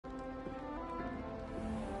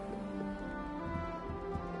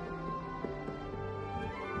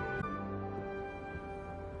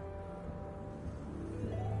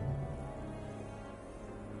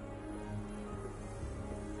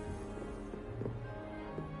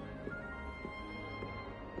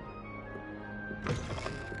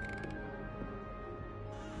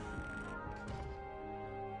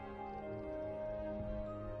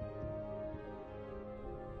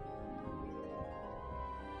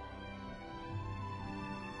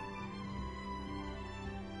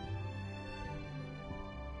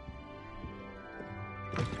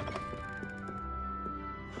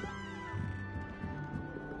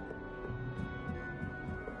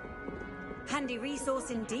handy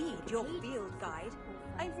resource indeed, your field guide.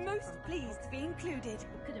 I'm most pleased to be included.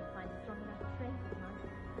 Couldn't find a strong enough trace of mine.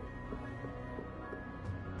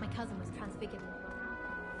 My cousin was transfigured into an owl.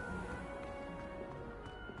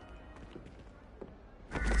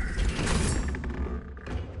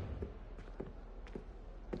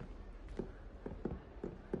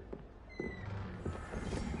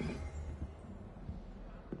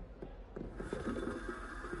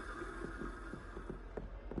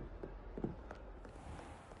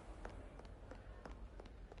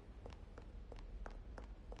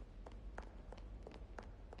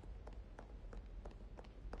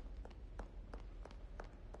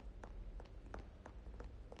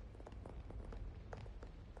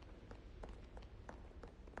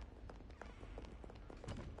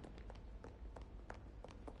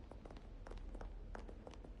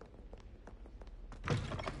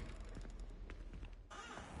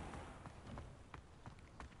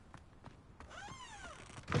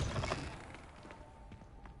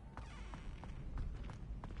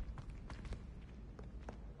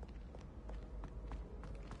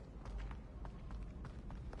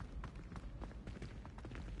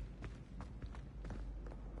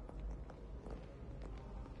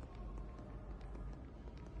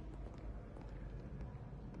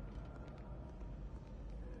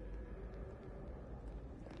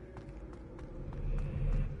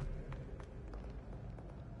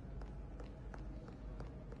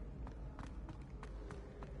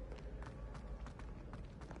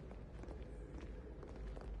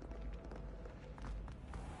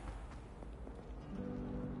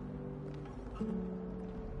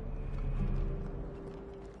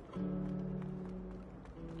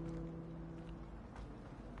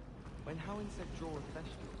 When Howin said draw a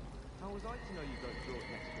vegetable, how was I to know you don't draw it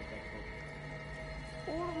next to a dead body?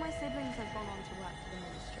 All of my siblings have gone on to work for the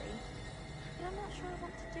ministry, but I'm not sure I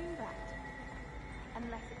want to do that.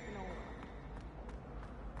 Unless it's an order.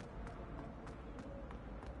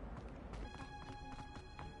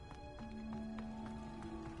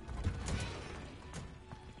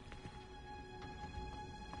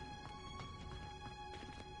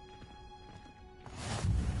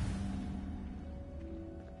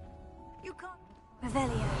 You can't...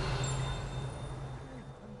 Revelio.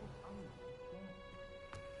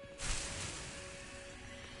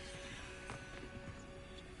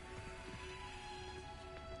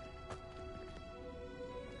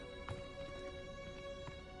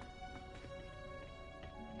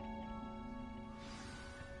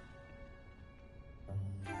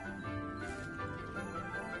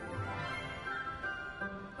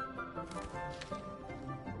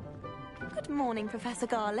 Good morning, Professor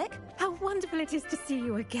Garlic. How wonderful it is to see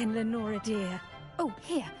you again, Lenora dear. Oh,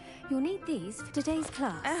 here. You'll need these for today's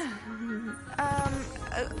class.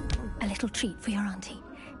 A little treat for your auntie.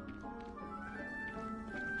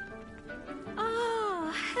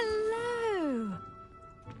 Ah, hello.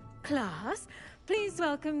 Class, please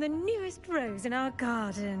welcome the newest rose in our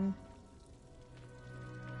garden.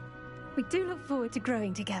 We do look forward to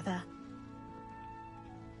growing together.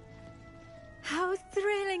 How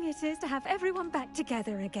thrilling it is to have everyone back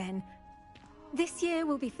together again. This year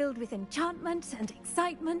will be filled with enchantment and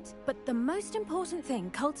excitement, but the most important thing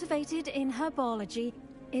cultivated in herbology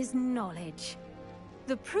is knowledge.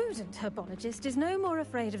 The prudent herbologist is no more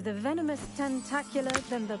afraid of the venomous tentacula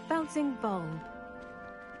than the bouncing bulb.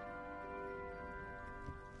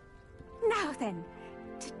 Now then,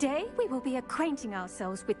 today we will be acquainting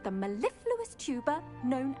ourselves with the mellifluous tuber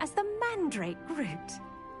known as the mandrake root.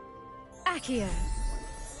 Accio.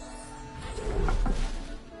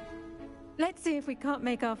 Let's see if we can't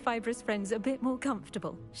make our fibrous friends a bit more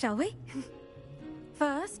comfortable, shall we?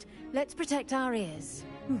 First, let's protect our ears.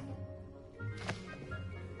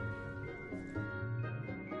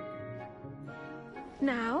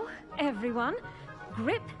 Now, everyone,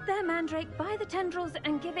 grip their mandrake by the tendrils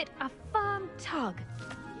and give it a firm tug.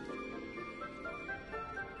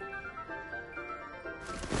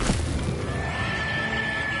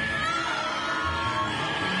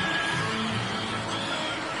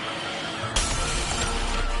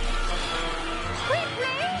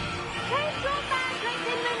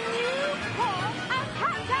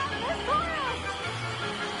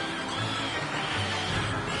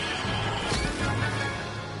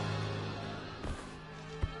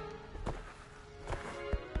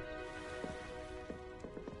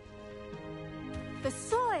 The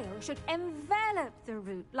soil should envelop the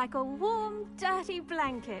root like a warm, dirty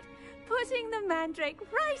blanket, putting the mandrake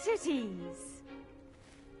right at ease.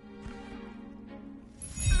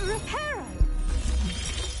 Reparo!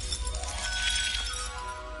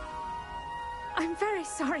 I'm very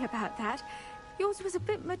sorry about that. Yours was a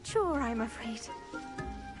bit mature, I'm afraid.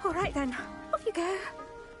 All right then, off you go.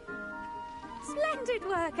 Splendid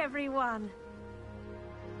work, everyone.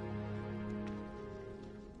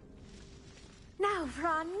 Now, for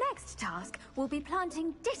our next task, we'll be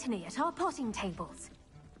planting Dittany at our potting tables.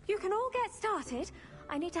 You can all get started.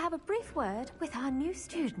 I need to have a brief word with our new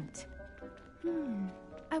student.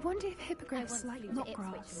 I wonder if hippogriffs like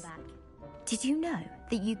knotgrass. Did you know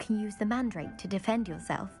that you can use the mandrake to defend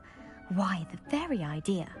yourself? Why, the very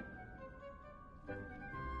idea.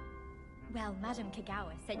 Well, Madame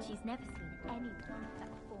Kagawa said she's never seen any plant that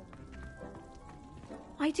form.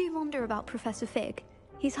 I do wonder about Professor Fig.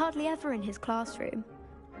 He's hardly ever in his classroom.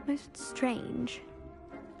 Most strange.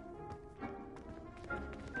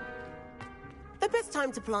 The best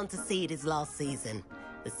time to plant a seed is last season.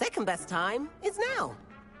 The second best time is now.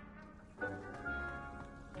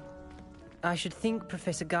 I should think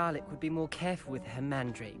Professor Garlick would be more careful with her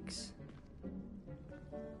mandrakes.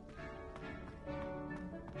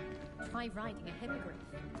 Try riding a hippogriff.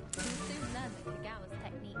 You'll soon learn that Kagawa's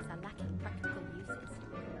techniques are lacking practical uses.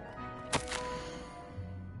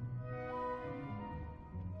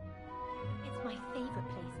 It's my favorite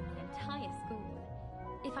place in the entire school.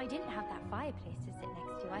 If I didn't have that fireplace to sit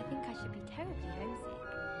next to, I think I should be terribly homesick.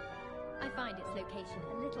 I find its location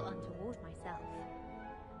a little untoward myself.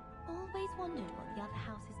 Always wondered what the other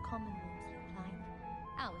house's common rooms look like.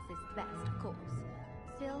 Ours is the best, of course.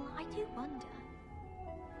 Still, I do wonder.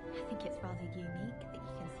 I think it's rather unique that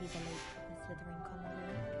you can see the lake from the Slytherin common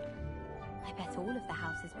room. I bet all of the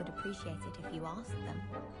houses would appreciate it if you asked them.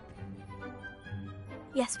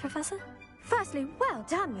 Yes, Professor? Firstly, well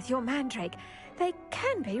done with your mandrake. They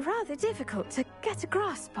can be rather difficult to get a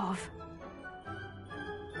grasp of.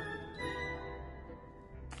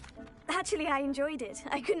 Actually, I enjoyed it.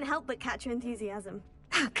 I couldn't help but catch your enthusiasm.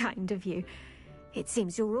 How kind of you. It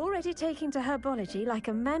seems you're already taking to herbology like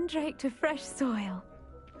a mandrake to fresh soil.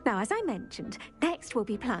 Now, as I mentioned, next we'll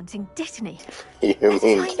be planting Dittany. You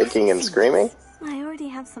mean kicking and screaming? I already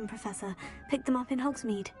have some, Professor. Picked them up in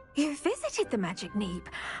Hogsmeade. You visited the Magic Neep.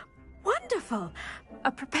 Wonderful!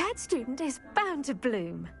 A prepared student is bound to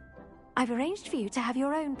bloom. I've arranged for you to have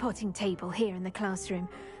your own potting table here in the classroom.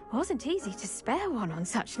 Wasn't easy to spare one on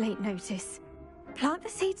such late notice. Plant the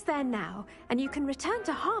seeds there now, and you can return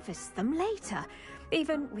to harvest them later.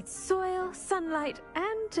 Even with soil, sunlight,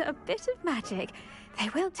 and a bit of magic, they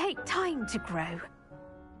will take time to grow.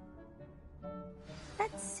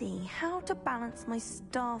 Let's see how to balance my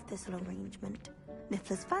star thistle arrangement.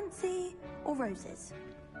 Niffler's fancy or roses?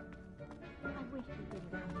 I wish we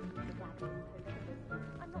didn't have to use the gathering potion.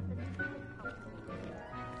 I'm not the type.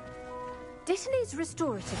 Dittany's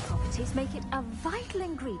restorative properties make it a vital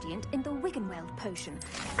ingredient in the Wiggenweld potion,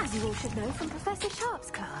 as you all should know from Professor Sharp's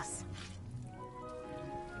class.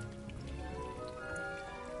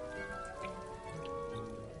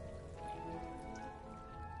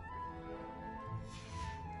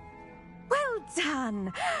 Well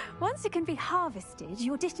done! Once it can be harvested,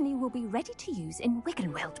 your Dittany will be ready to use in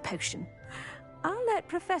Wiggenweld potion. I'll let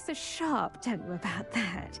Professor Sharp tell you about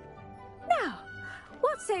that. Now,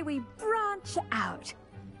 what say we branch out?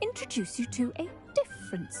 Introduce you to a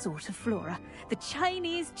different sort of flora, the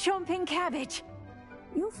Chinese chomping cabbage.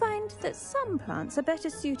 You'll find that some plants are better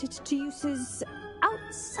suited to uses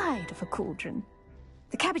outside of a cauldron.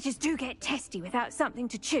 The cabbages do get testy without something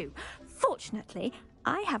to chew. Fortunately,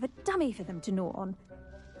 I have a dummy for them to gnaw on.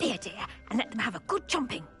 Dear, and let them have a good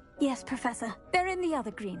chomping. Yes, Professor. They're in the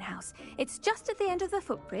other greenhouse. It's just at the end of the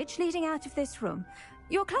footbridge leading out of this room.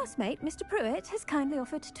 Your classmate, Mr. Pruitt, has kindly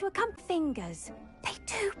offered to accompany fingers. They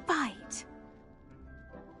do bite.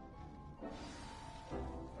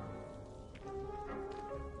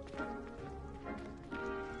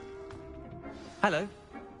 Hello.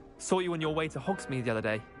 Saw you on your way to Hogsmeade the other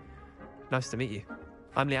day. Nice to meet you.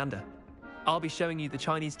 I'm Leander. I'll be showing you the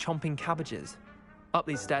Chinese chomping cabbages. Up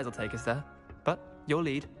these stairs will take us there, but you'll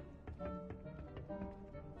lead.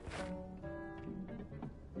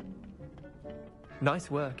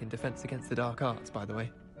 Nice work in Defense Against the Dark Arts, by the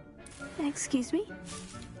way. Excuse me?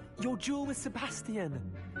 Your duel with Sebastian!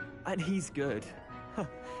 And he's good.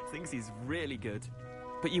 Thinks he's really good.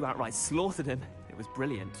 But you outright slaughtered him. It was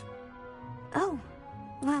brilliant. Oh,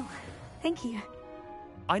 well, thank you.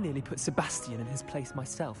 I nearly put Sebastian in his place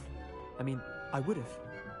myself. I mean, I would have,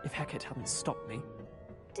 if Hecate hadn't stopped me.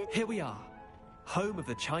 Here we are, home of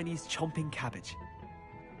the Chinese chomping cabbage.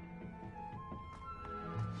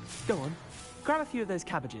 Go on, grab a few of those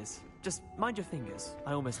cabbages. Just mind your fingers.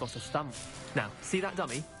 I almost lost a thumb. Now, see that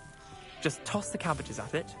dummy? Just toss the cabbages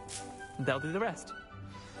at it, and they'll do the rest.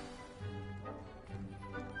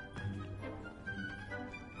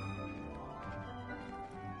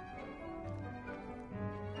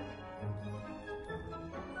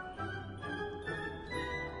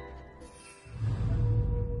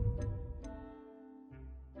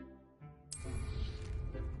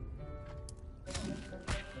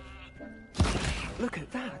 Look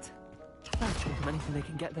at that. They'll chew from anything they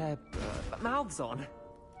can get their mouths on.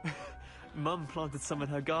 Mum planted some in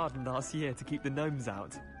her garden last year to keep the gnomes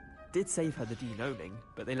out. Did save her the de-gnoming,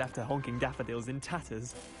 but they left her honking daffodils in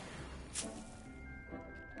tatters.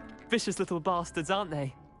 Vicious little bastards, aren't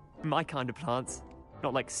they? My kind of plants.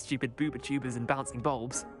 Not like stupid booba tubers and bouncing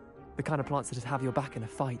bulbs. The kind of plants that'd have your back in a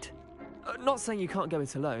fight. Not saying you can't go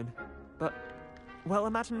it alone, but, well,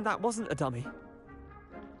 imagine that wasn't a dummy.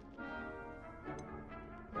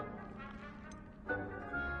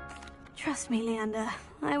 Trust me, Leander.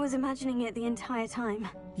 I was imagining it the entire time.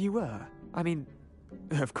 You were? I mean,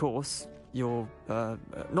 of course, you're,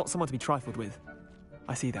 not someone to be trifled with.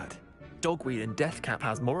 I see that. Dogweed and deathcap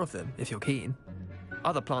has more of them, if you're keen.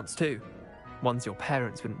 Other plants too. Ones your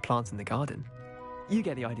parents wouldn't plant in the garden. You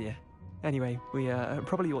get the idea. Anyway, we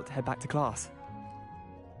probably ought to head back to class.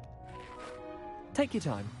 Take your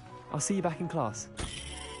time. I'll see you back in class.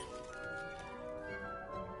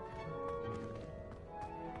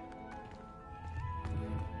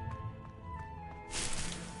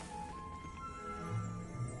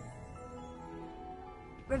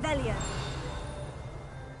 Revelio.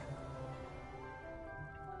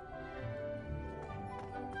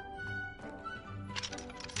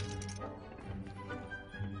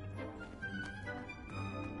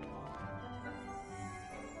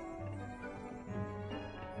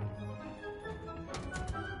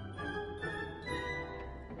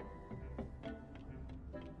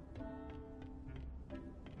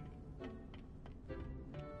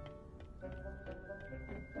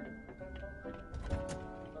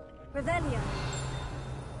 Revelio.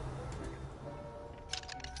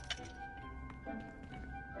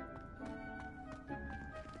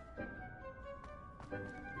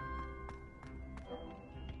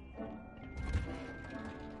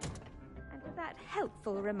 And for that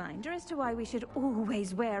helpful reminder as to why we should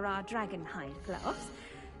always wear our dragon hide gloves,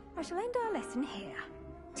 I shall end our lesson here.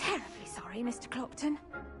 Terribly sorry, Mr. Clopton.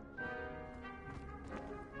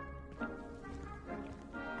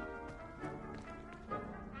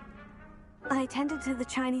 I tended to the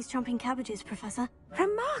Chinese chomping cabbages, Professor.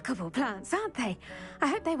 Remarkable plants, aren't they? I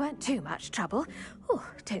hope they weren't too much trouble. Oh,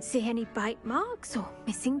 don't see any bite marks or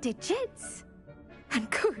missing digits. And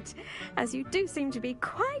good, as you do seem to be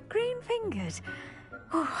quite green-fingered.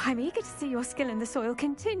 Oh, I'm eager to see your skill in the soil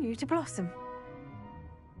continue to blossom.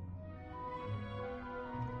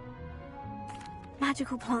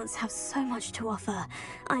 Magical plants have so much to offer.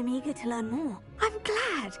 I'm eager to learn more. I'm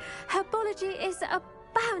glad. Herbology is a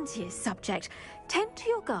bounteous subject. Tend to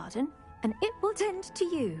your garden, and it will tend to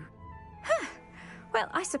you. Huh. Well,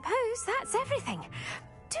 I suppose that's everything.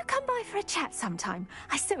 Do come by for a chat sometime.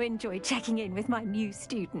 I so enjoy checking in with my new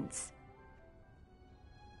students.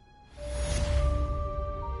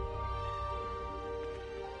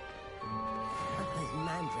 Those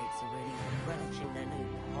mandrakes are really relishing their new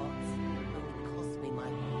pots. It would cost me my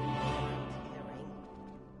hearing.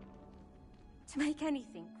 To make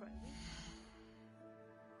anything grow,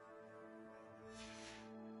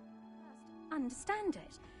 understand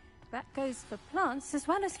it. That goes for plants as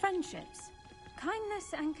well as friendships.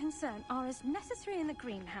 Kindness and concern are as necessary in the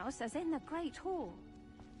greenhouse as in the Great Hall.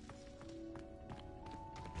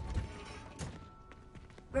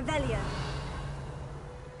 Revelio.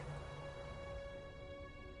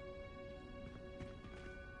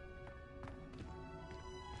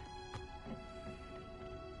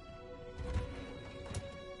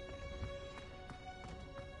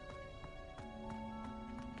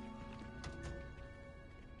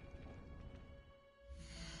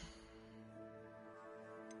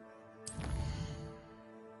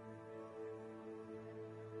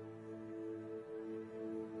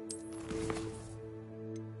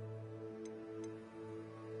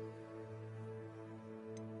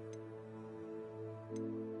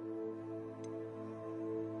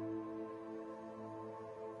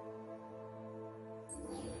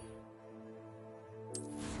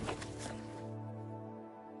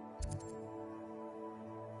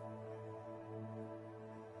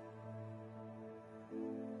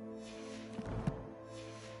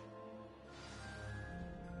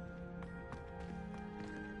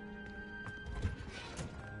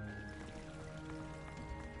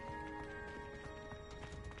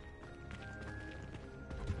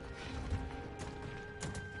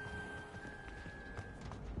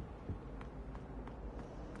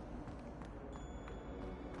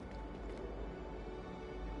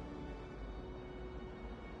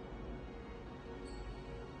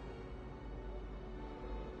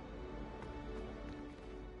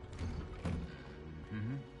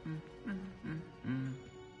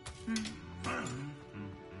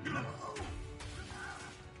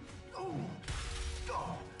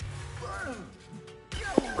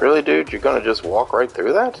 Really, dude? You're gonna just walk right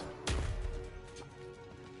through that?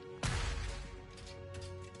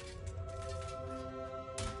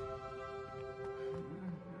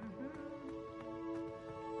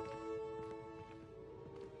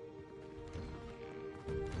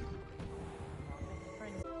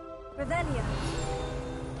 Revelio.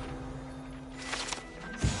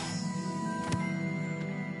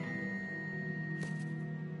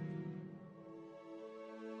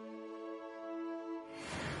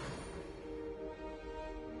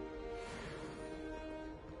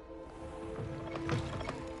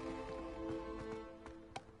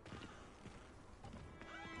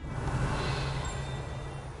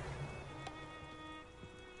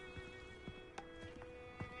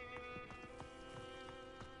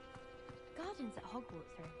 Gardens at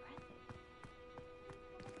Hogwarts are impressive.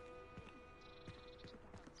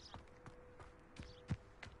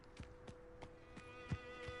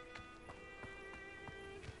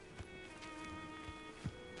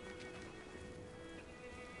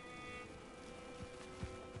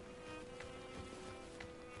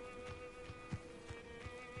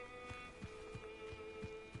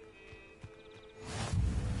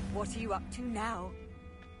 What are you up to now?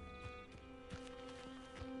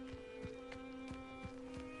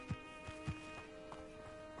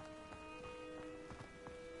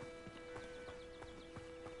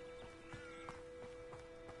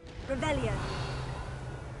 Revelio.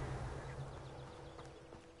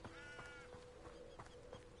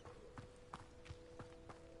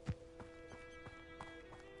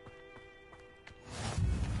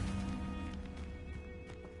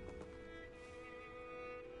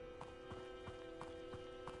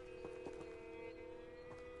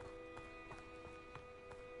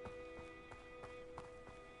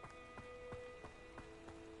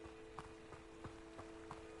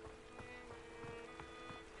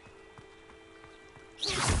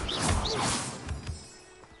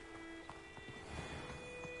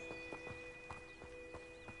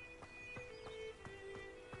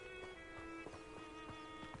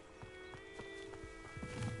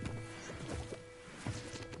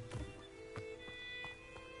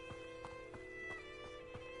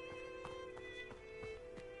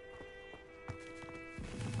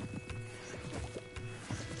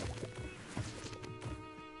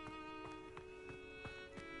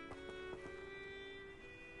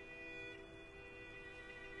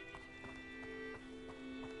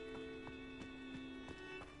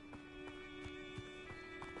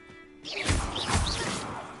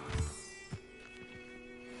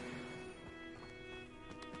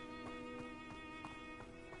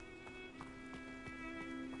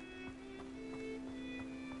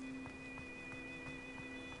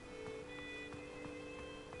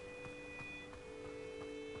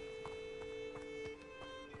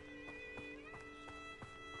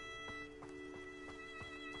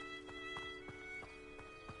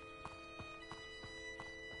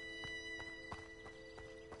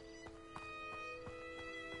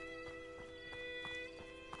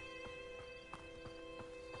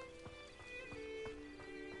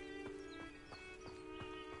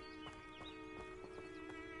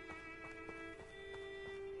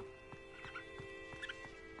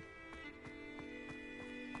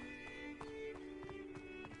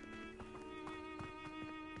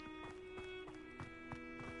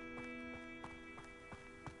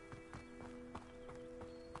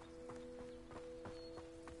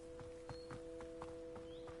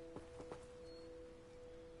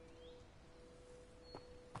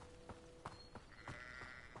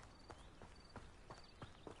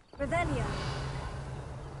 Revelio.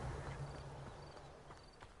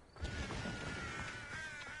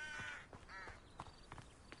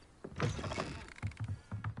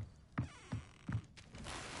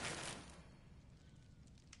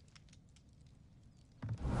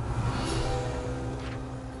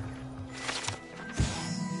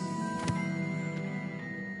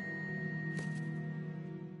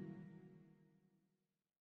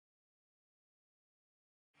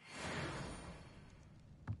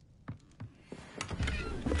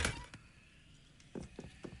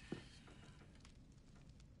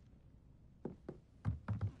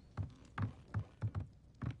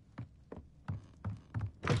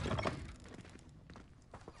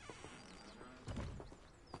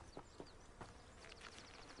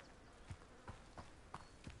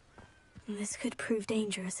 This could prove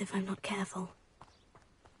dangerous if I'm not careful.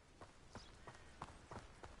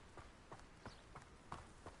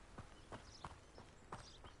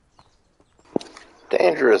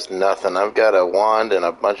 Dangerous nothing. I've got a wand and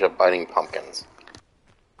a bunch of biting pumpkins.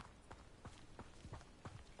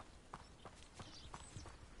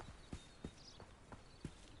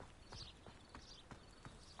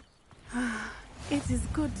 It is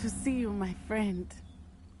good to see you, my friend.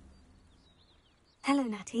 Hello,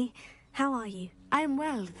 Natty. How are you? I'm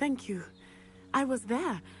well, thank you. I was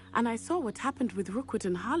there, and I saw what happened with Rookwood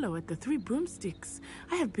and Harlow at the Three Broomsticks.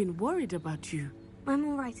 I have been worried about you. I'm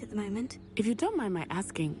all right at the moment. If you don't mind my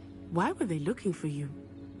asking, why were they looking for you?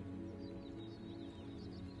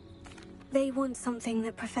 They want something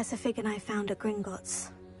that Professor Fig and I found at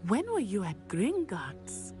Gringotts. When were you at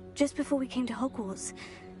Gringotts? Just before we came to Hogwarts.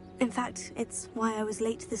 In fact, it's why I was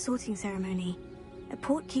late to the sorting ceremony. A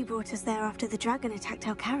portkey brought us there after the dragon attacked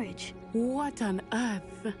our carriage. What on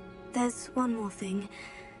earth? There's one more thing.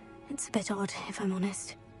 It's a bit odd, if I'm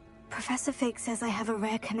honest. Professor Fig says I have a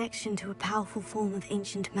rare connection to a powerful form of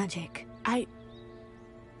ancient magic.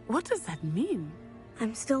 What does that mean?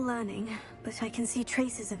 I'm still learning, but I can see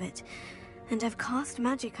traces of it. And I've cast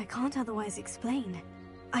magic I can't otherwise explain.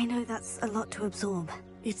 I know that's a lot to absorb.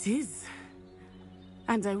 It is.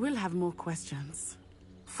 And I will have more questions.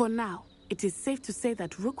 For now, it is safe to say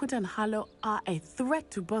that Rookwood and Harlow are a threat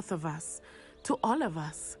to both of us. To all of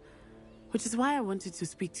us. Which is why I wanted to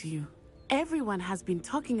speak to you. Everyone has been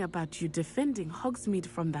talking about you defending Hogsmeade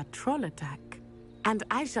from that troll attack. And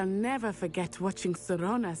I shall never forget watching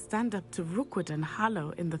Sorona stand up to Rookwood and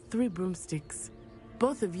Harlow in the Three Broomsticks.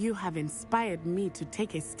 Both of you have inspired me to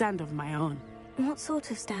take a stand of my own. What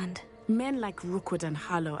sort of stand? Men like Rookwood and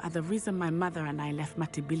Harlow are the reason my mother and I left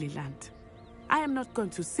Matibililand. I am not going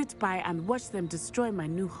to sit by and watch them destroy my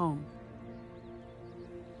new home.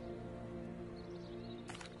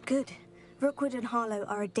 Good. Rookwood and Harlow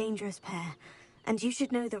are a dangerous pair, and you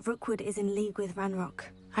should know that Rookwood is in league with Ranrock.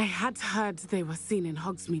 I had heard they were seen in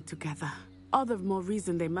Hogsmeade together. All the more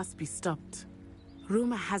reason they must be stopped.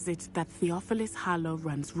 Rumor has it that Theophilus Harlow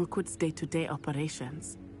runs Rookwood's day-to-day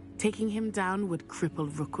operations. Taking him down would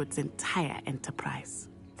cripple Rookwood's entire enterprise.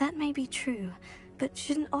 That may be true, but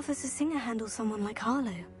shouldn't Officer Singer handle someone like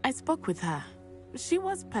Harlow? I spoke with her. She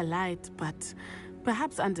was polite, but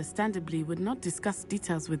perhaps understandably would not discuss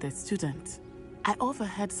details with a student. I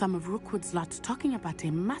overheard some of Rookwood's lot talking about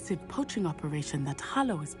a massive poaching operation that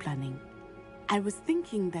Harlow is planning. I was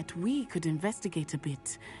thinking that we could investigate a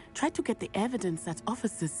bit, try to get the evidence that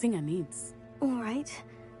Officer Singer needs. All right.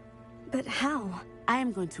 But how? I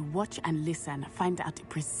am going to watch and listen, find out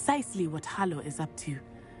precisely what Harlow is up to.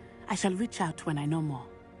 I shall reach out when I know more.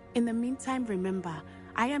 In the meantime, remember,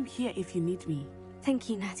 I am here if you need me. Thank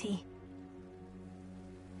you, Natty.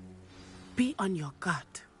 Be on your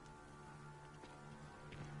guard.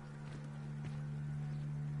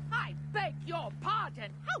 I beg your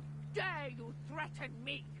pardon. How dare you threaten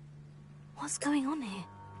me? What's going on here?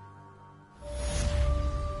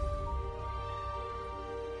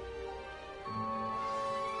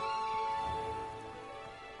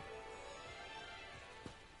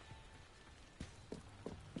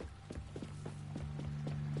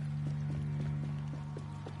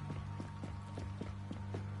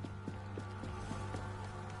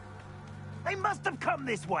 They must have come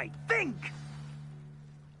this way. Think!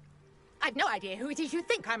 I've no idea who it is you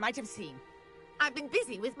think I might have seen. I've been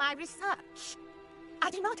busy with my research. I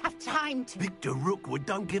do not have time to... Victor Rookwood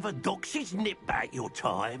don't give a doxy's nip back your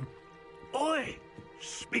time. Oi!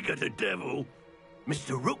 Speak of the devil.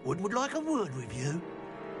 Mr. Rookwood would like a word with you.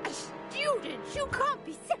 A student? You can't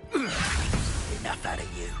be Enough out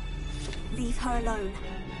of you. Leave her alone.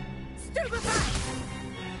 Stupefy!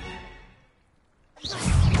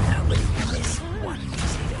 Nobody can miss one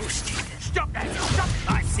easy little student. Stop that! Stop!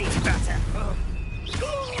 I see better.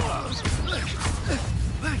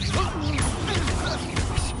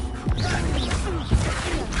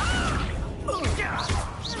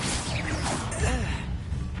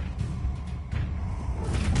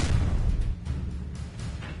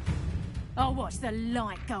 I'll watch the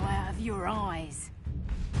light go out of your eyes.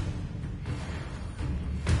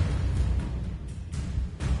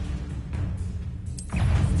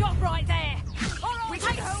 Stop right there! We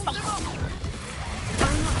can hold them off!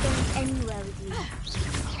 I'm not going anywhere with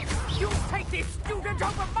you. You take this student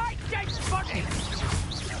over my dead body!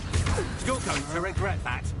 You're going to regret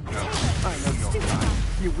that. I know you're right.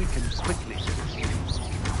 You weaken quickly.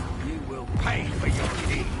 You will pay for your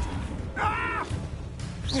deed. Ah!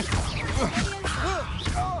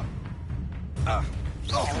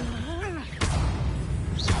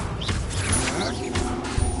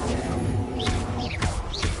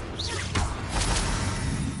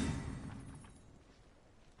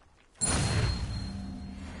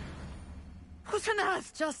 What on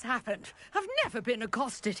earth just happened? I've never been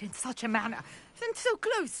accosted in such a manner, and so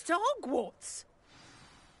close to Hogwarts.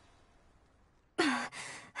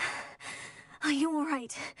 Are you all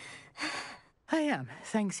right? I am,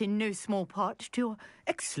 thanks in no small part to your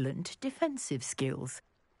excellent defensive skills.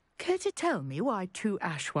 Care to tell me why 2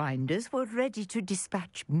 Ashwinders were ready to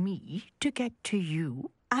dispatch me to get to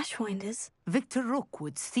you? Ashwinders? Victor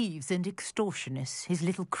Rookwood's thieves and extortionists, his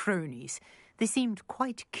little cronies. They seemed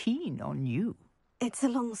quite keen on you. It's a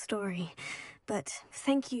long story, but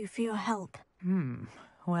thank you for your help.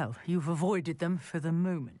 Well, you've avoided them for the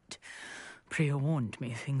moment. Priya warned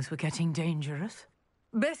me things were getting dangerous.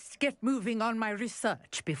 Best get moving on my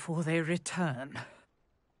research before they return.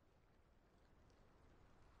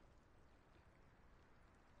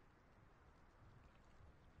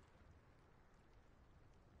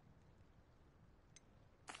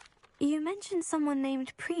 You mentioned someone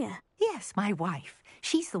named Priya. Yes, my wife.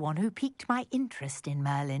 She's the one who piqued my interest in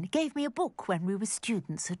Merlin. Gave me a book when we were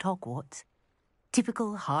students at Hogwarts.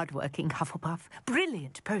 Typical hard-working Hufflepuff,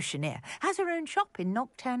 brilliant potioneer, has her own shop in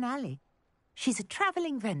Nocturne Alley. She's a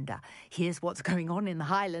travelling vendor. Hears what's going on in the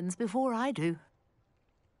Highlands before I do.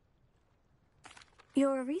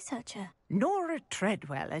 You're a researcher? Nora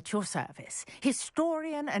Treadwell at your service.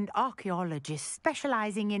 Historian and archaeologist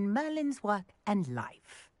specialising in Merlin's work and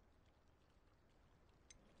life.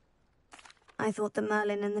 I thought that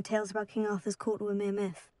Merlin and the tales about King Arthur's court were mere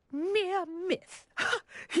myth. Mere myth?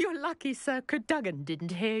 You're lucky Sir Cadogan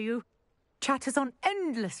didn't hear you. Chatters on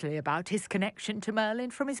endlessly about his connection to Merlin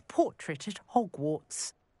from his portrait at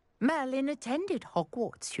Hogwarts. Merlin attended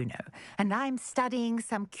Hogwarts, you know, and I'm studying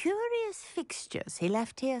some curious fixtures he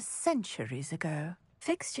left here centuries ago.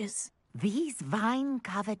 Fixtures? These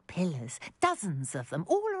vine-covered pillars, dozens of them,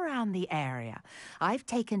 all around the area. I've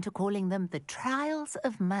taken to calling them the Trials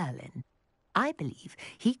of Merlin. I believe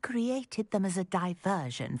he created them as a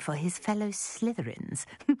diversion for his fellow Slytherins.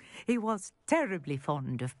 He was terribly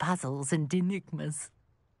fond of puzzles and enigmas.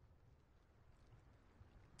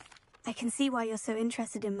 I can see why you're so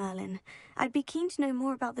interested in Merlin. I'd be keen to know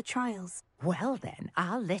more about the trials. Well then,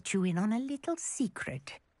 I'll let you in on a little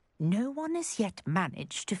secret. No one has yet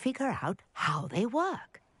managed to figure out how they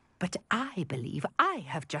work. But I believe I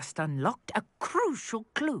have just unlocked a crucial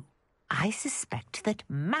clue. I suspect that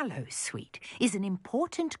Mallowsweet is an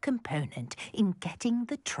important component in getting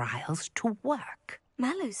the trials to work.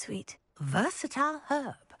 Mallowsweet? Versatile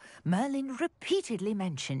herb. Merlin repeatedly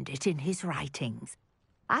mentioned it in his writings.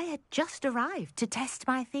 I had just arrived to test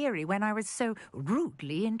my theory when I was so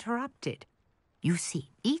rudely interrupted. You see,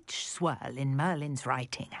 each swirl in Merlin's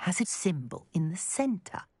writing has a symbol in the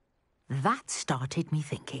centre. That started me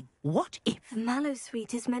thinking, what if... The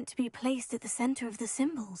Mallowsweet is meant to be placed at the centre of the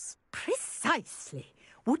symbols. Precisely.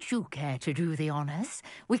 Would you care to do the honours?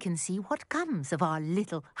 We can see what comes of our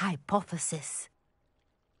little hypothesis.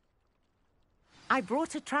 I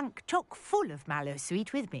brought a trunk chock full of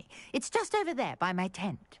Mallowsweet with me. It's just over there by my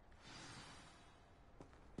tent.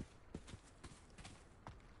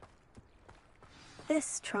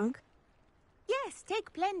 This trunk? Yes,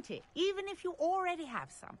 take plenty, even if you already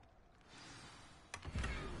have some.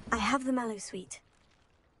 I have the Mallowsweet.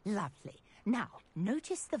 Lovely. Now,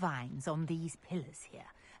 notice the vines on these pillars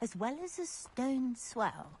here, as well as a stone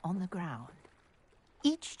swell on the ground.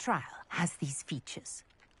 Each trial has these features.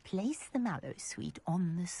 Place the Mallowsweet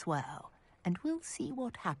on the swell, and we'll see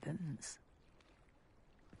what happens.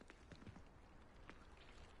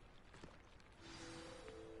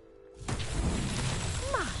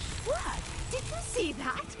 My word! Did you see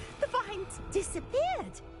that? The vines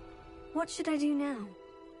disappeared. What should I do now?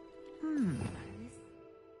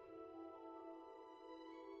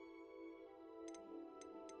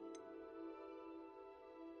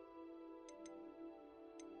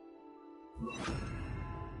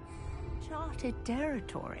 Charted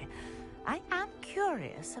territory. I am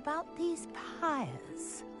curious about these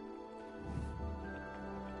pyres.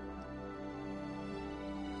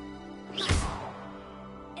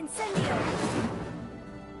 Incendio!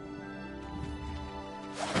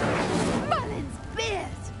 Merlin's beard!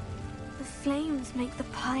 The flames make the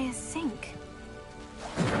pyres sink.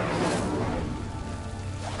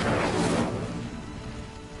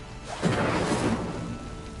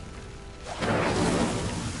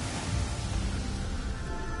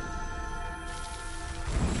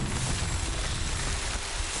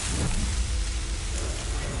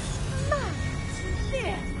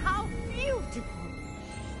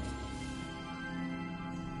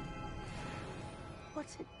 What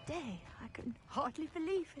a day. I can hardly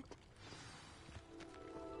believe it.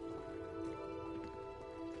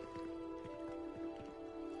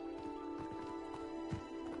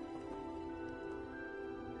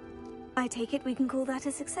 I take it we can call that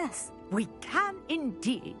a success. We can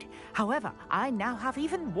indeed. However, I now have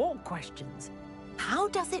even more questions. How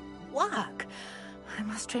does it work? I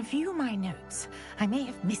must review my notes. I may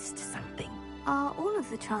have missed something. Are all of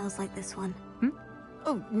the trials like this one?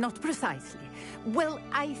 Oh, not precisely. Well,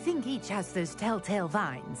 I think each has those telltale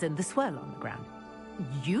vines and the swirl on the ground.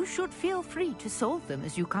 You should feel free to solve them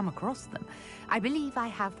as you come across them. I believe I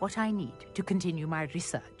have what I need to continue my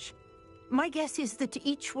research. My guess is that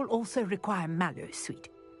each will also require mallowsweet,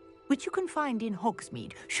 which you can find in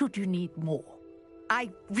Hogsmeade should you need more. I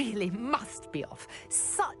really must be off.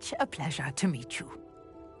 Such a pleasure to meet you.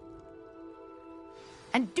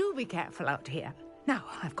 And do be careful out here. Now,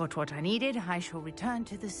 I've got what I needed. I shall return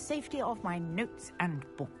to the safety of my notes and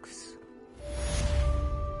books.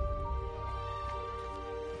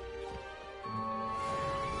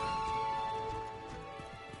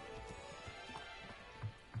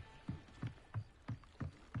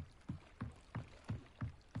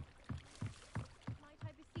 Might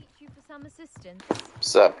I beseech you for some assistance?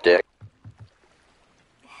 Sup, Dick?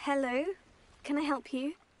 Hello? Can I help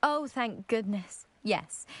you? Oh, thank goodness.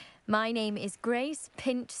 Yes. My name is Grace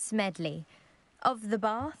Pinch Smedley. Of the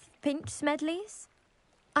Bath Pinch Smedleys?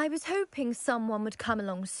 I was hoping someone would come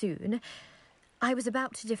along soon. I was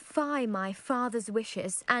about to defy my father's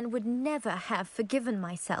wishes and would never have forgiven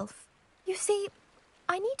myself. You see,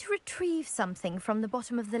 I need to retrieve something from the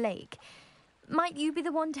bottom of the lake. Might you be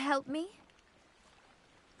the one to help me?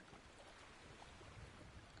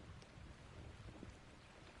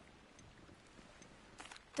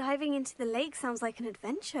 Diving into the lake sounds like an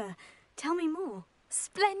adventure. Tell me more.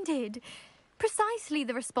 Splendid! Precisely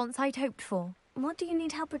the response I'd hoped for. What do you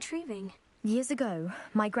need help retrieving? Years ago,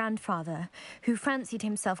 my grandfather, who fancied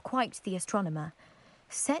himself quite the astronomer,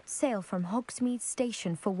 set sail from Hogsmeade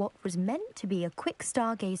Station for what was meant to be a quick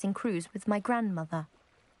stargazing cruise with my grandmother.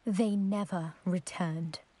 They never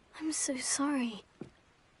returned. I'm so sorry.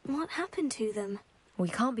 What happened to them? We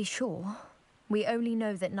can't be sure. We only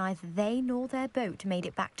know that neither they nor their boat made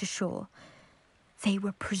it back to shore. They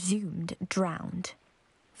were presumed drowned.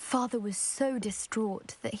 Father was so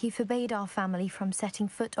distraught that he forbade our family from setting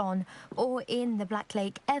foot on or in the Black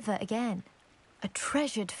Lake ever again. A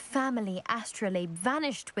treasured family astrolabe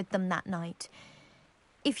vanished with them that night.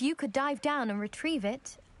 If you could dive down and retrieve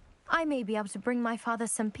it, I may be able to bring my father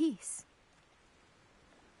some peace.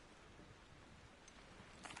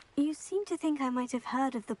 You seem to think I might have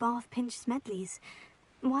heard of the Bath Pinch Smedleys.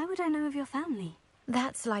 Why would I know of your family?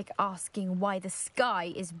 That's like asking why the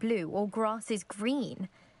sky is blue or grass is green.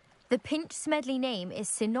 The Pinch Smedley name is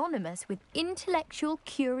synonymous with intellectual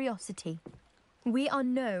curiosity. We are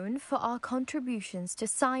known for our contributions to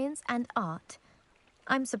science and art.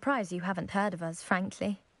 I'm surprised you haven't heard of us,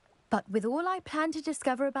 frankly. But with all I plan to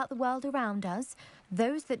discover about the world around us,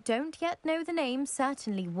 those that don't yet know the name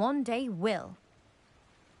certainly one day will.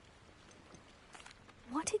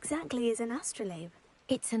 What exactly is an astrolabe?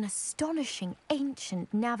 It's an astonishing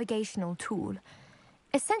ancient navigational tool.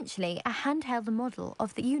 Essentially, a handheld model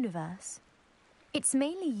of the universe. It's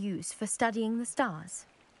mainly used for studying the stars,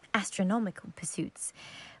 astronomical pursuits,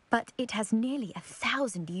 but it has nearly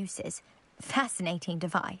 1,000 uses. Fascinating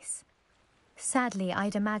device. Sadly,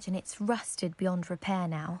 I'd imagine it's rusted beyond repair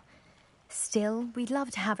now. Still, we'd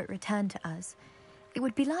love to have it returned to us. It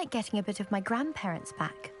would be like getting a bit of my grandparents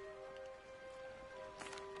back.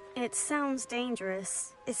 It sounds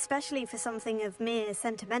dangerous, especially for something of mere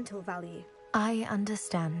sentimental value. I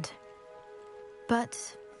understand.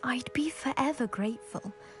 But I'd be forever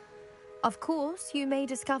grateful. Of course, you may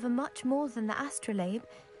discover much more than the astrolabe.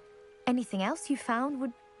 Anything else you found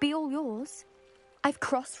would be all yours. I've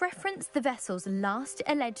cross-referenced the vessel's last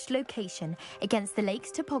alleged location against the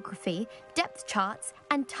lake's topography, depth charts,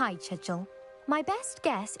 and tide schedule. My best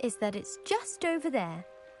guess is that it's just over there,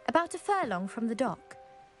 about a furlong from the dock.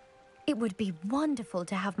 It would be wonderful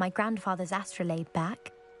to have my grandfather's astrolabe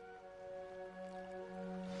back.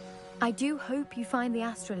 I do hope you find the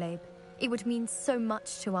astrolabe. It would mean so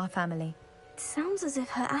much to our family. It sounds as if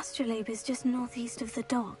her astrolabe is just northeast of the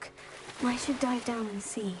dock. I should dive down and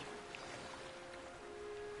see.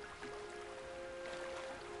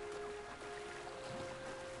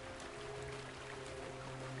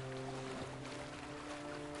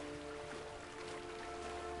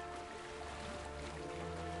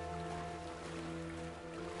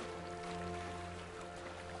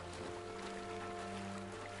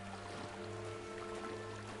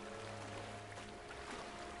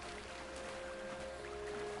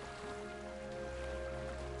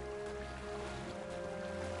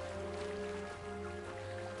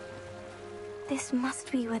 This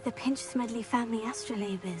must be where the Pinch Smedley family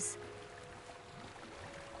astrolabe is.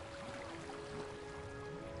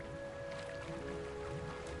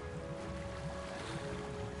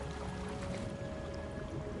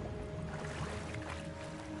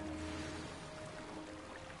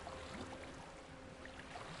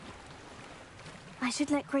 should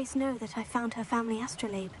let Grace know that I found her family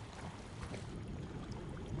astrolabe.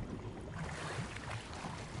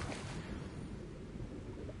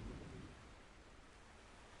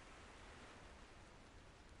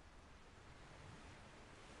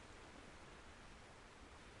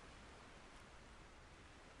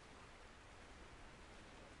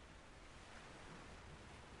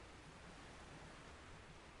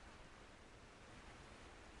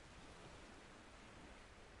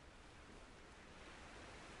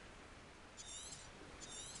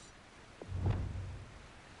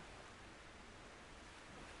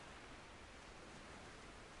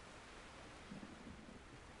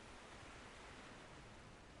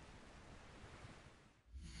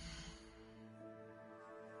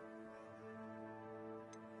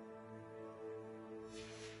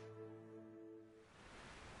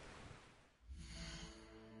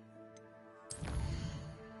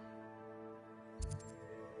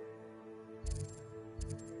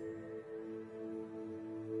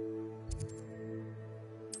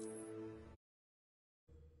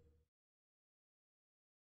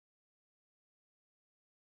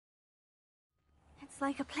 It's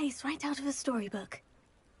like a place right out of a storybook.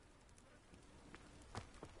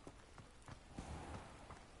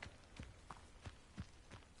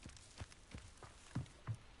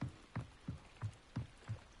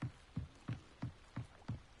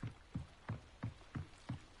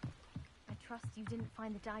 I trust you didn't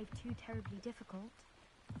find the dive too terribly difficult.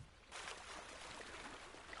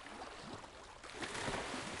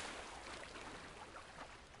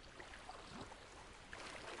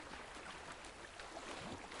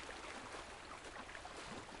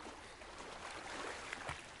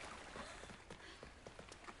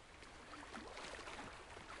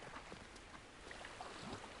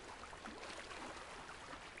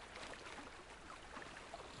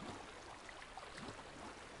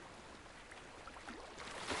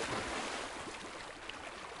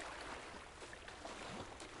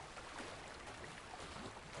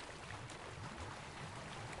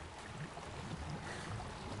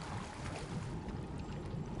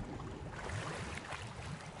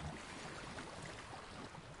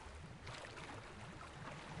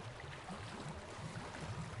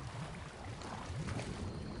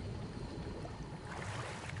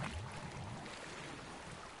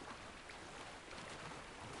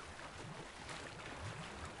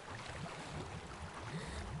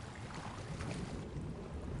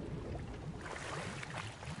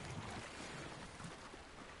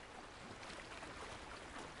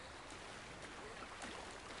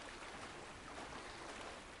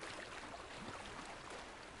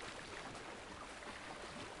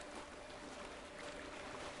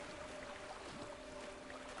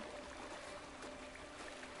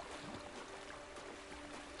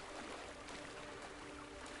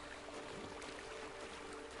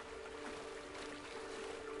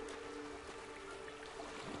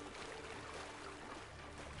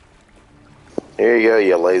 Here you go,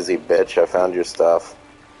 you lazy bitch. I found your stuff.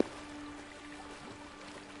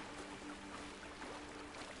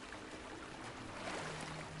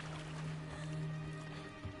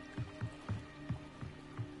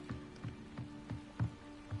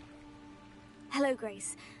 Hello,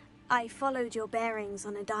 Grace. I followed your bearings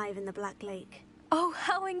on a dive in the Black Lake. Oh,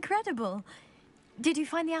 how incredible! Did you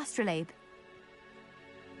find the astrolabe?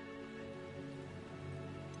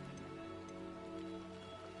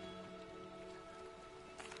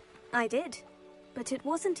 I did, but it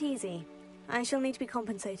wasn't easy. I shall need to be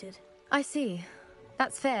compensated. I see.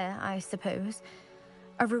 That's fair, I suppose.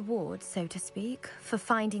 A reward, so to speak, for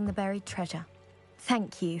finding the buried treasure.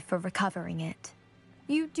 Thank you for recovering it.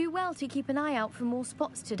 You do well to keep an eye out for more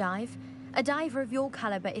spots to dive. A diver of your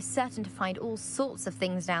caliber is certain to find all sorts of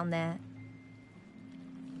things down there.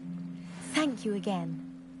 Thank you again.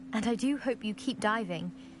 And I do hope you keep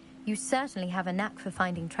diving. You certainly have a knack for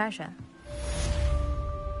finding treasure.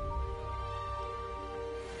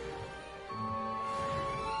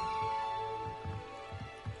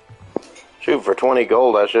 Shoot, for 20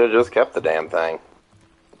 gold, I should have just kept the damn thing.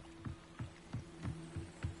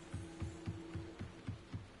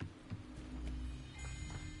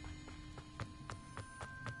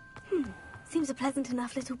 Seems a pleasant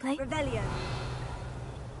enough little place. Revelio.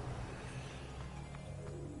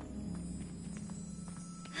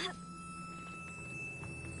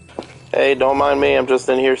 Hey, don't mind me, I'm just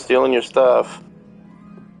in here stealing your stuff.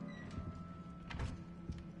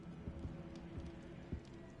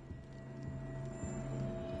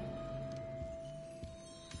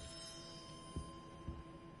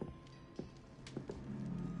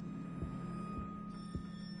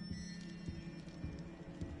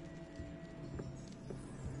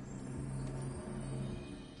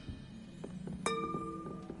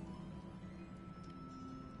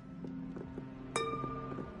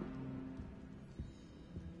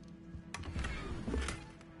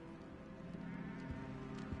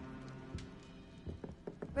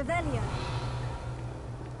 Revelio.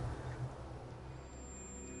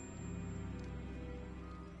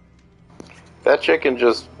 That chicken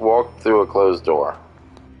just walked through a closed door.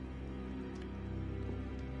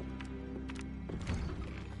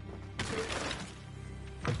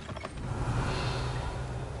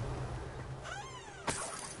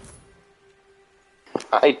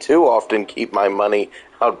 I too often keep my money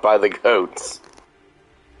out by the goats.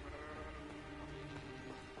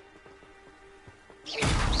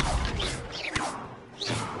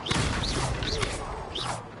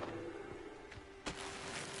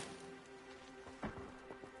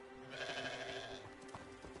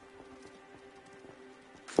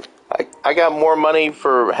 I got more money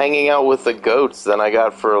for hanging out with the goats than I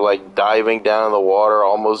got for, like, diving down in the water,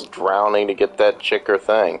 almost drowning to get that chick or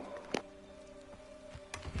thing.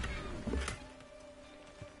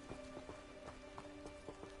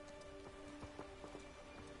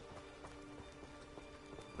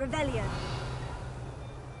 Revelio.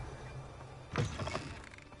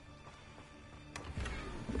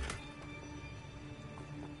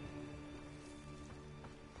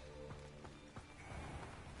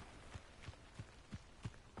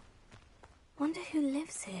 Wonder who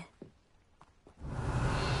lives here.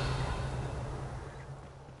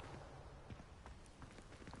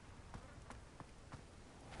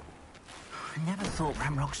 I never thought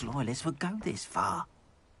Ramrock's loyalists would go this far.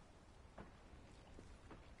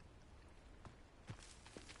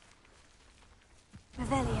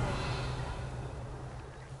 Revelio.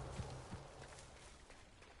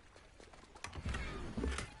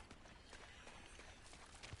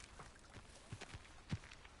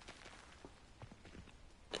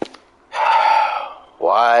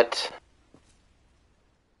 What?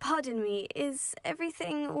 Pardon me, is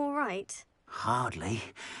everything all right? Hardly.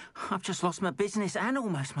 I've just lost my business and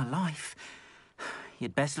almost my life.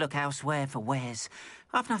 You'd best look elsewhere for wares.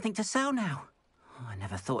 I've nothing to sell now. I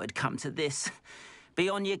never thought it'd come to this. Be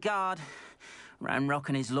on your guard. Ramrock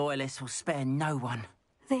and his loyalists will spare no one.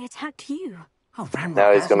 They attacked you. Oh, Ramrock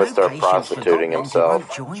Now he's has going to no start patience for prostituting goblins who himself.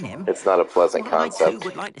 won't join him. It's not a pleasant Well, I concept. too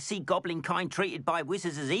would like to see goblin kind treated by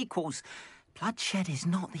wizards as equals. Bloodshed is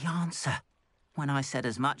not the answer. When I said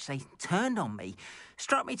as much, they turned on me,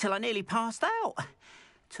 struck me till I nearly passed out.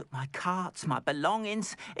 Took my carts, my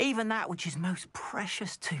belongings, even that which is most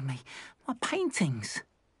precious to me, my paintings.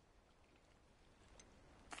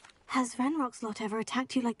 Has Ranrock's lot ever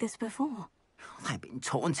attacked you like this before? They've been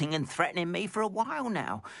taunting and threatening me for a while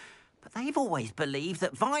now, but they've always believed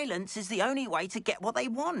that violence is the only way to get what they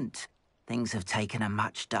want. Things have taken a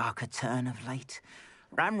much darker turn of late.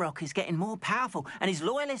 Ramrock is getting more powerful, and his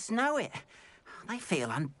loyalists know it. They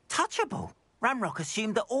feel untouchable. Ramrock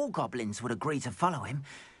assumed that all goblins would agree to follow him,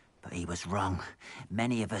 but he was wrong.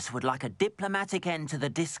 Many of us would like a diplomatic end to the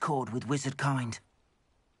discord with wizard kind.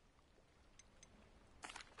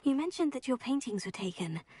 You mentioned that your paintings were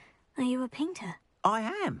taken. Are you a painter? I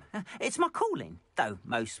am. It's my calling, though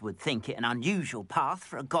most would think it an unusual path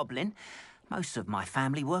for a goblin. Most of my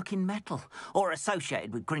family work in metal, or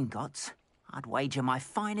associated with Gringotts. I'd wager my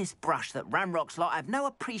finest brush that Ramrock's lot have no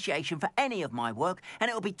appreciation for any of my work, and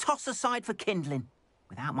it'll be tossed aside for kindling.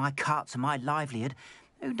 Without my carts and my livelihood,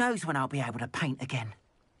 who knows when I'll be able to paint again.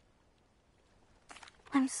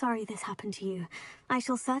 I'm sorry this happened to you. I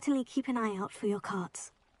shall certainly keep an eye out for your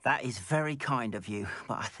carts. That is very kind of you,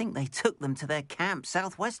 but I think they took them to their camp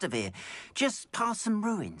southwest of here, just past some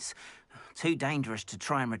ruins. Too dangerous to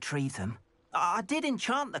try and retrieve them. I did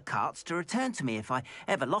enchant the carts to return to me if I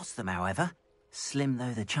ever lost them, however. Slim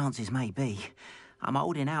though the chances may be, I'm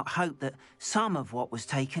holding out hope that some of what was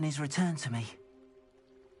taken is returned to me.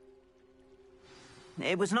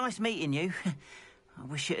 It was nice meeting you. I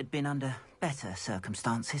wish it had been under better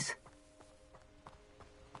circumstances.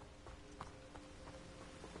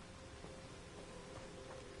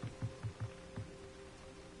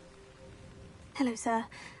 Hello, sir.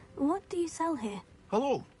 What do you sell here?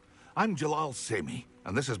 Hello, I'm Jalal Semi,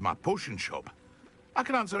 and this is my potion shop. I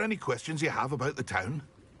can answer any questions you have about the town.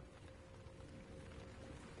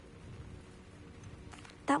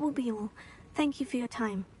 That will be all. Thank you for your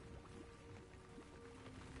time.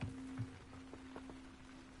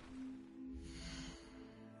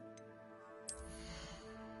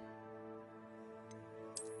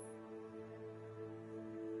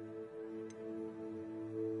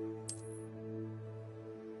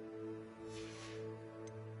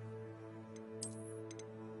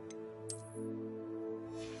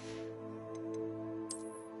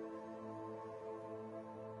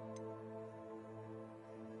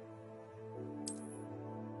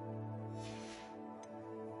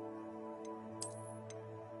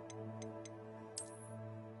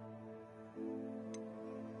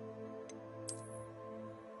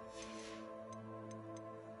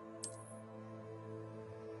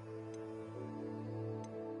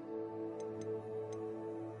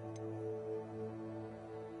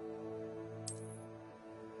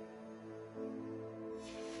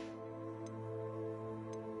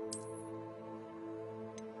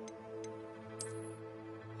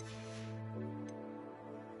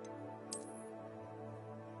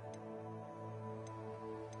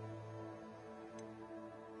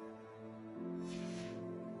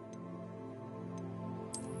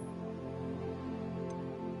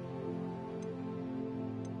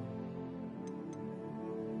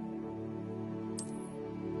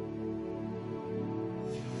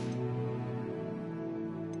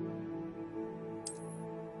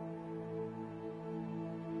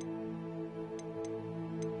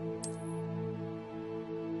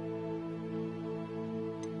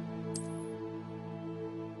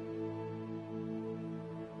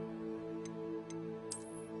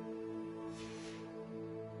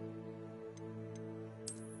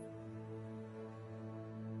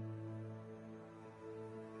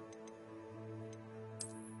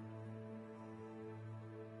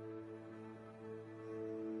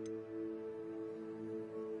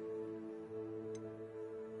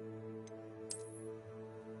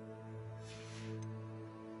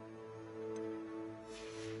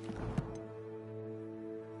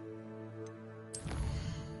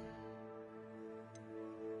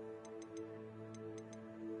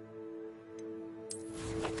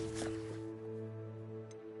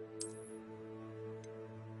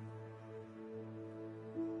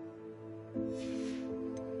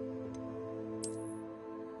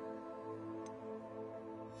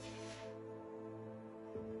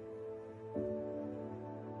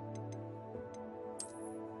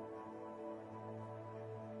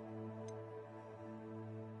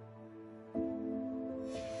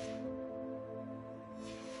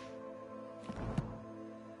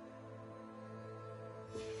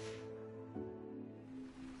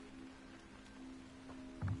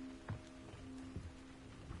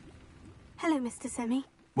 Hello, Mr. Semi.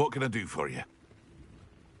 What can I do for you?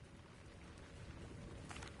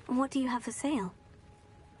 What do you have for sale?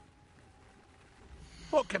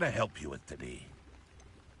 What can I help you with today?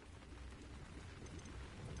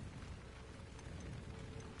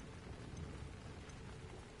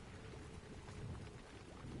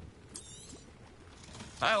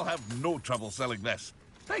 I'll have no trouble selling this.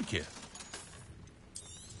 Thank you.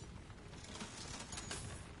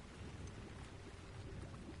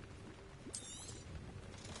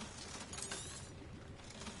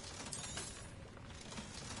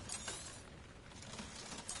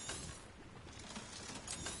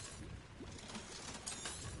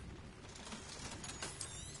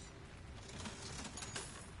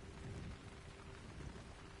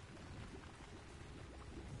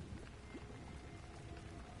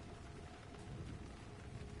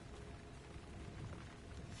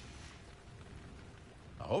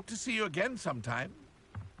 I hope to see you again sometime.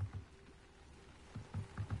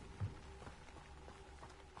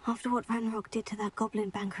 After what Ranrock did to that goblin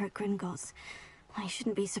banker at Gringotts, I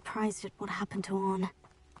shouldn't be surprised at what happened to Orn.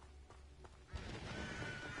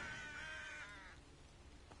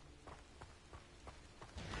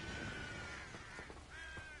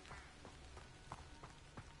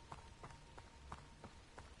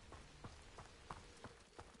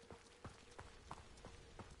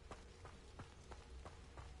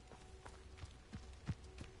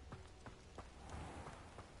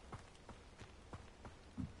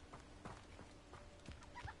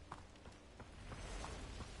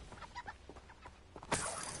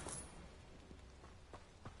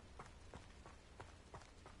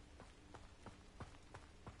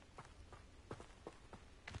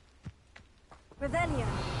 Revelio.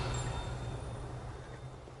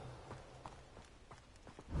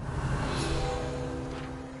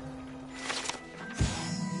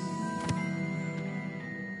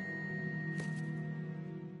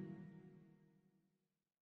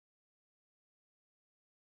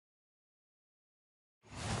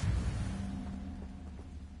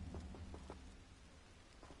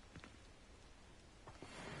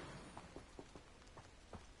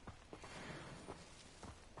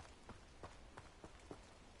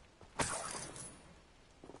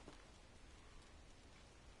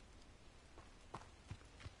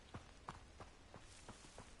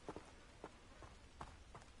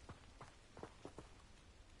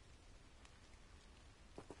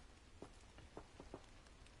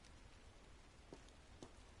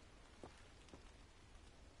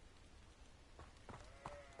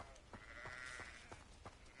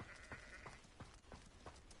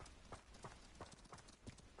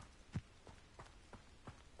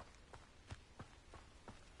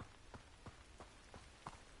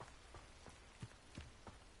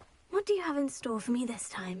 What do you have in store for me this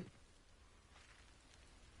time?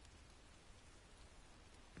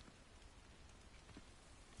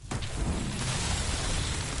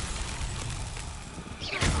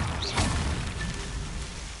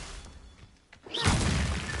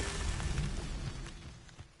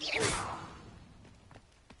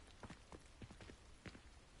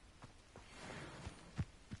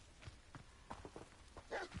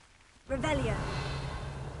 Revelio.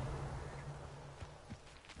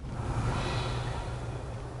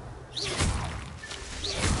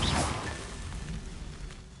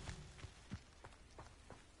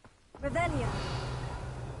 Revelio.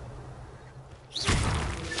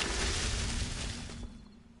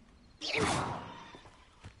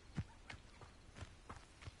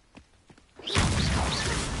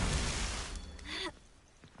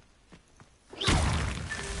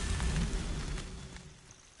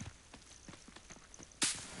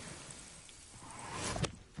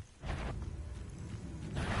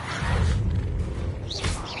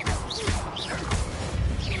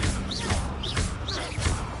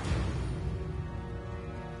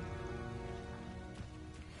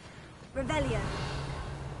 Revelio.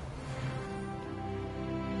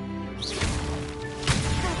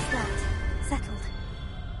 That's that. Settled.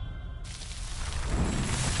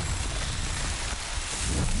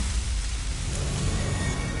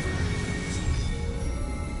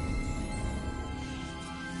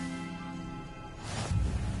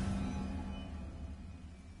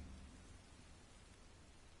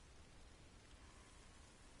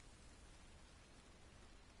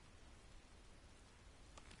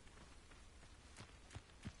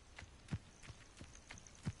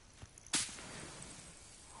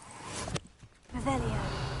 Revelio.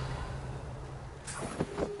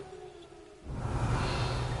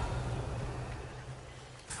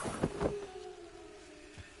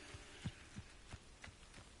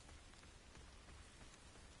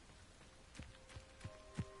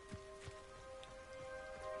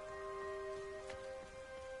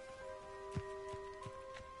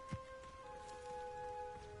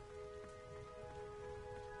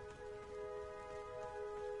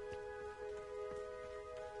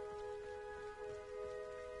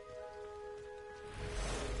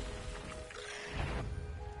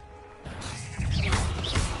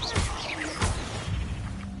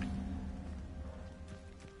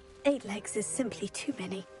 legs is simply too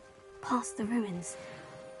many. Past the ruins.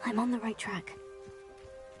 I'm on the right track.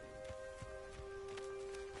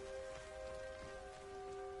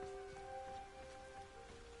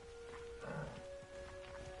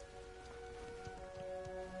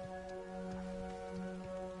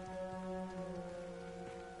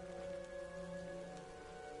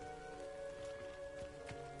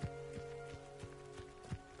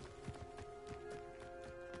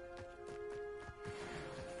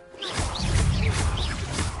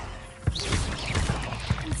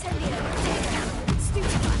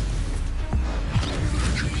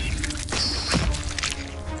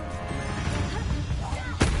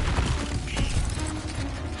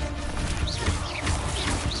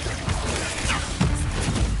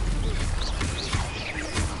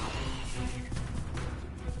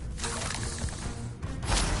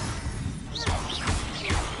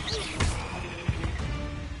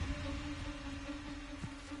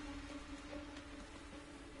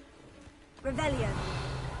 Revelio.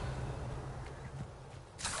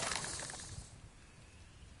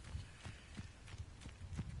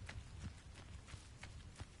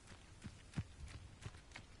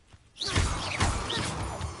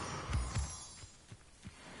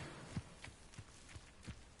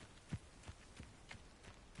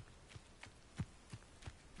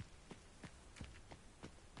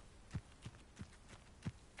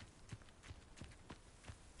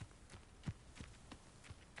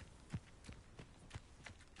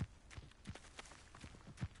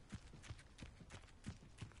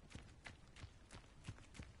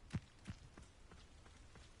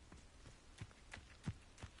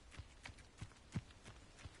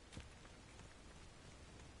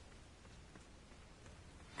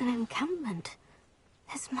 An encampment.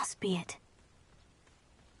 This must be it.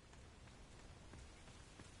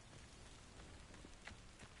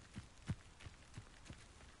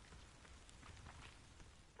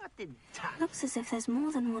 Looks as if there's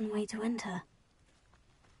more than one way to enter.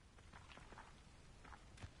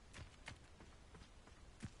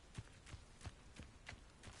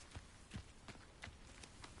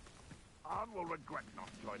 Anne will regret not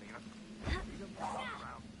joining us. He's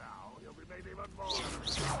around now. He'll be made even more.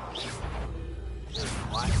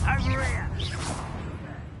 What? Over here!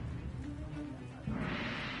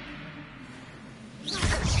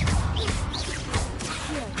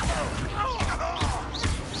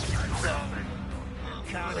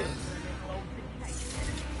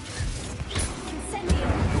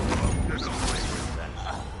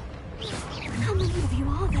 How many of you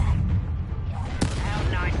are there?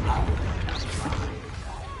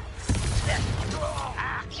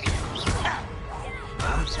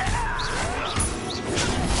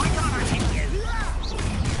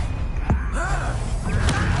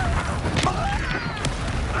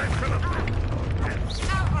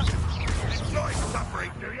 Enjoy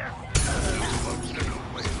suffering, do ya?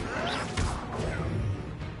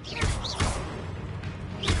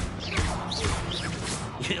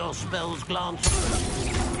 Your spells glance.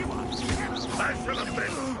 I shall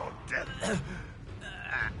avenge your death.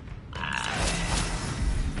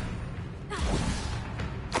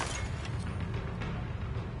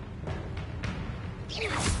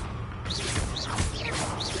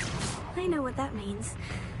 I know what that means.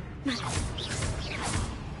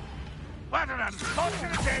 What an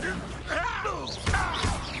unfortunate end!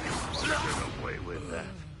 Get away with that.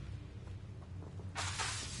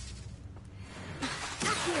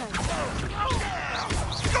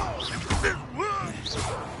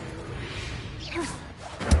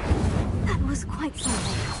 That was quite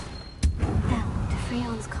something. Now, to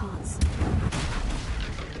Freon's cards.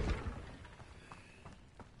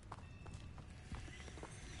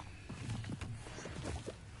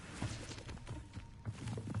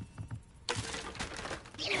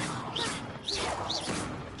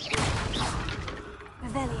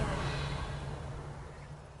 Revelio.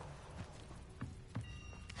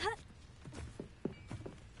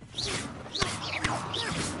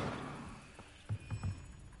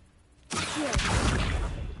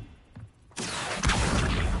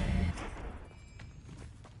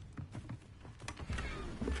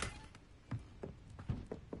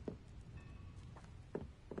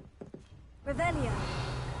 Revelio.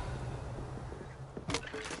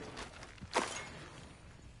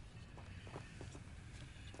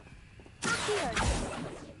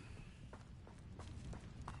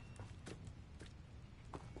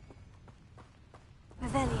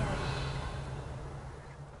 Revelio.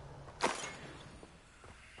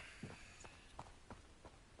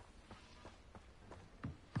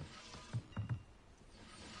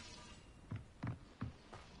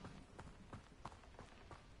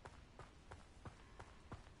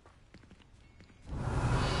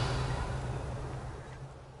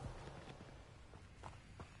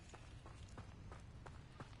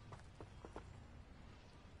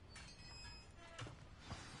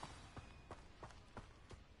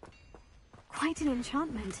 Quite an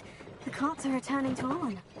enchantment. The carts are returning to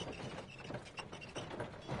on.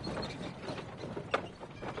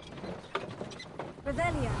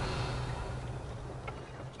 Revelio.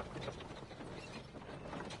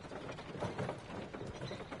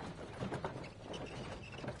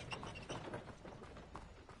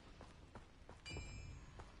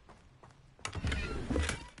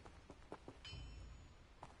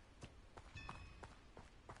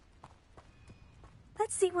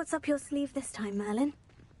 Let's see what's up your sleeve this time, Merlin.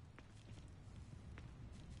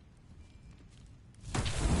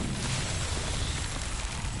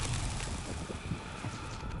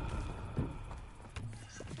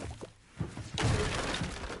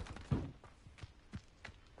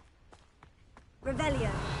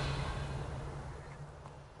 Revelio.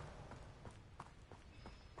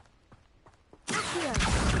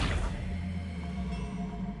 Accio.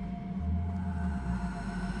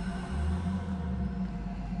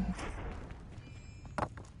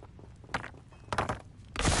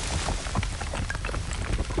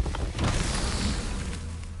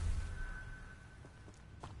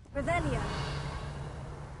 Revelio.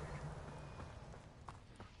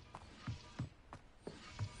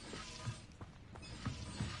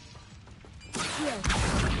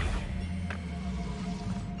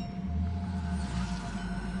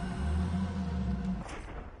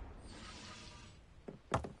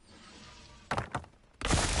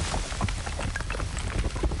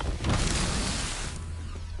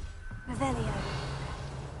 Revelio.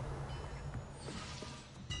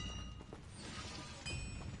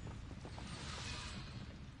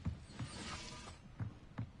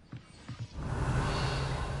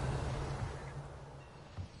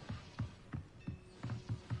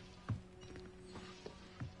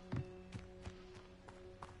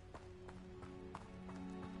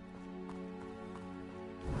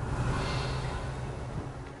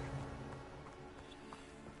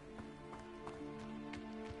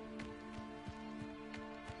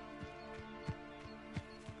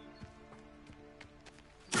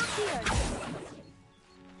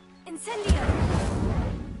 Incendio!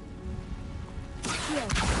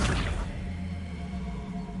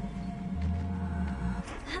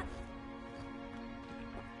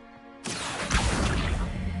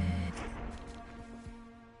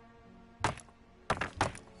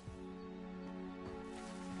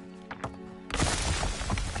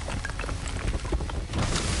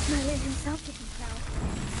 Merlin himself didn't tell.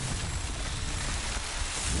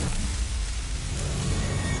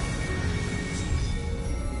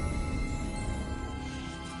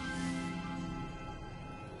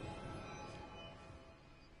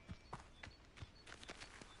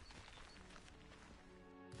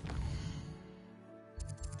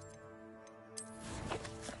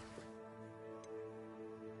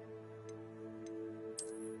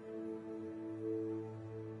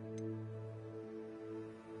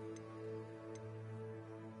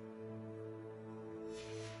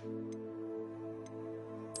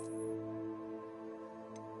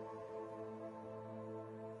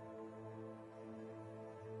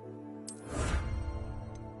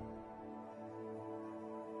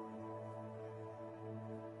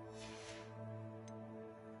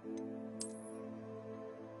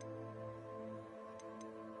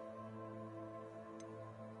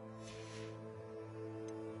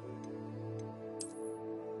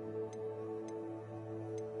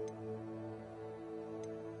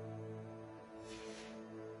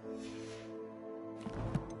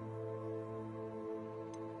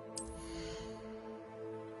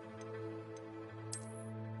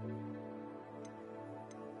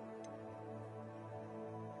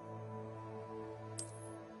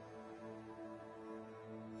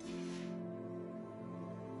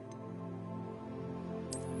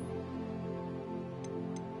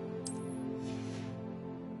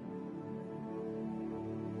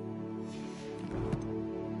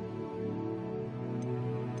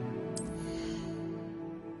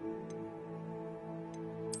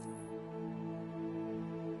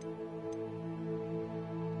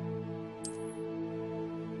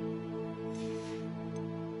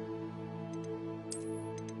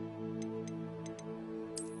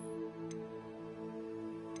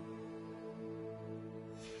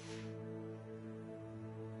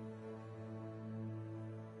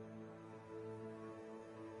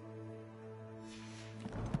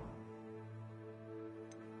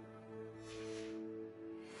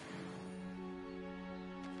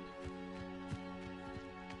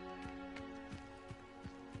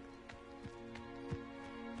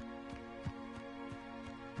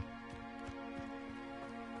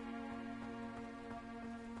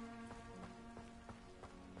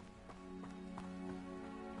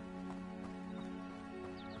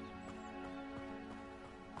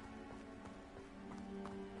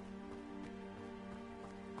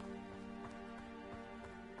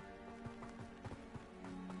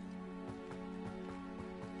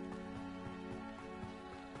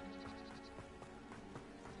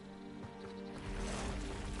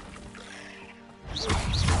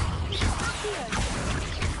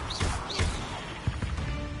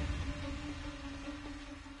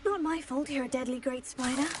 told you're a deadly great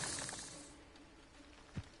spider.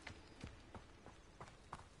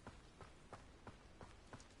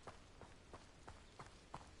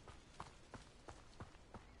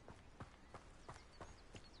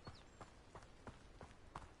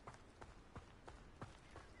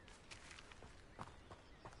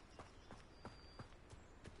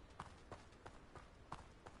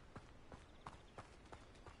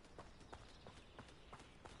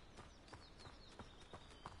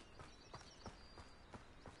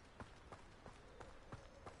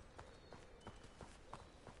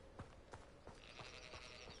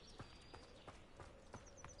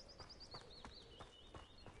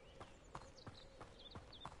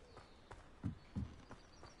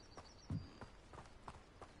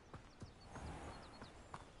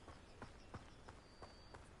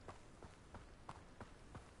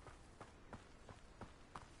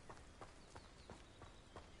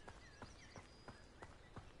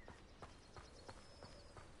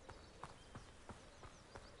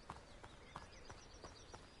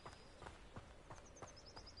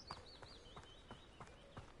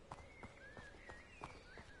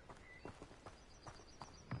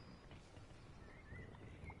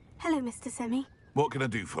 Hello, Mr. Semi. What can I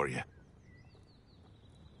do for you?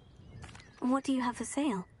 What do you have for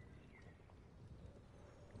sale?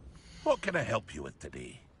 What can I help you with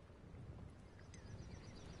today?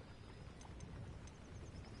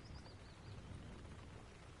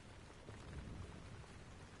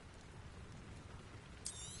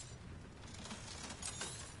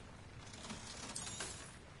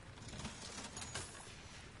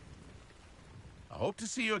 I hope to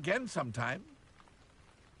see you again sometime.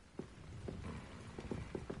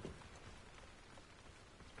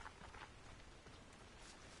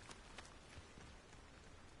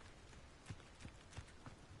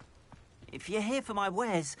 If you're here for my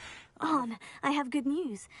wares... Arn, I have good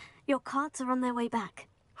news. Your carts are on their way back.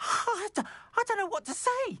 I don't know what to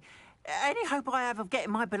say. Any hope I have of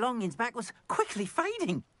getting my belongings back was quickly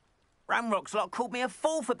fading. Ramrock's lot called me a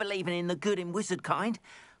fool for believing in the good in wizard kind.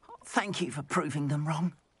 Thank you for proving them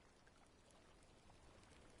wrong.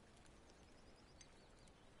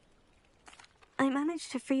 I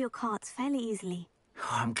managed to free your carts fairly easily.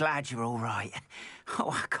 Oh, I'm glad you're all right. Oh,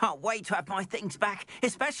 I can't wait to have my things back,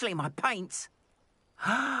 especially my paints.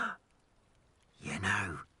 You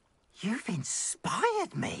know, you've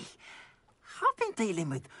inspired me. I've been dealing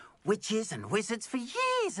with witches and wizards for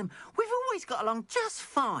years, and we've always got along just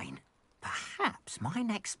fine. Perhaps my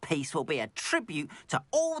next piece will be a tribute to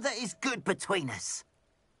all that is good between us.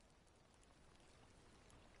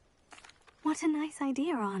 What a nice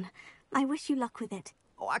idea, Arn. I wish you luck with it.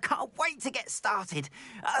 Oh, I can't wait to get started.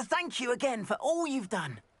 Thank you again for all you've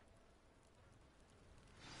done.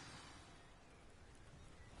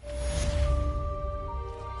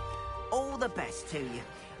 All the best to you.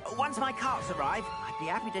 Once my carts arrive, I'd be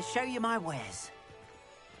happy to show you my wares.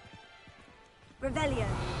 Revelio.